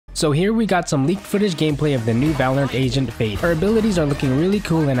So here we got some leaked footage gameplay of the new Valorant agent Fade. Her abilities are looking really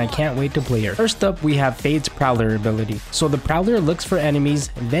cool and I can't wait to play her. First up, we have Fade's Prowler ability. So the Prowler looks for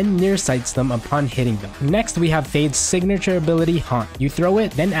enemies, then near sights them upon hitting them. Next, we have Fade's signature ability, Haunt. You throw it,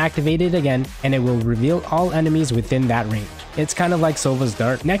 then activate it again, and it will reveal all enemies within that range. It's kind of like Sova's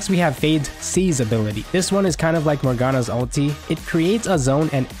dart. Next, we have Fade's Seize ability. This one is kind of like Morgana's ulti. It creates a zone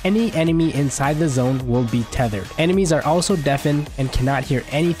and any enemy inside the zone will be tethered. Enemies are also deafened and cannot hear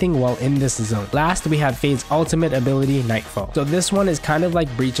anything while in this zone. Last, we have Fade's ultimate ability, Nightfall. So this one is kind of like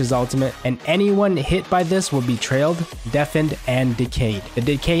Breach's ultimate, and anyone hit by this will be trailed, deafened, and decayed. The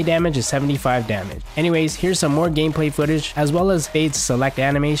decay damage is 75 damage. Anyways, here's some more gameplay footage as well as Fade's select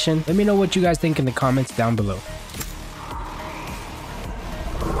animation. Let me know what you guys think in the comments down below.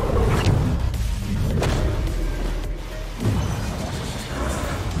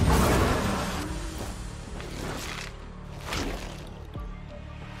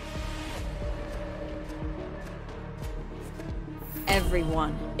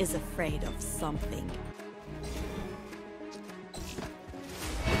 Everyone is afraid of something.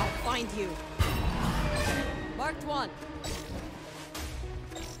 I'll find you. Marked one.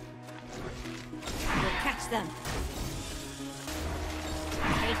 We'll catch them.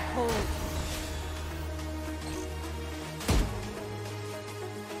 Take hold.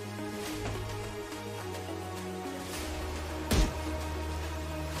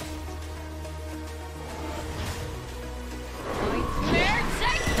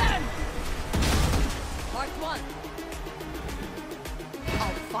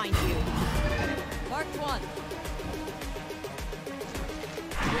 Find you. Marked one.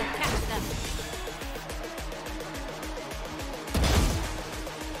 We'll catch them.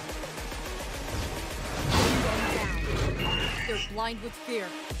 Down. They're blind with fear.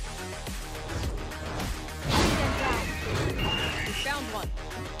 Stand down. We found one.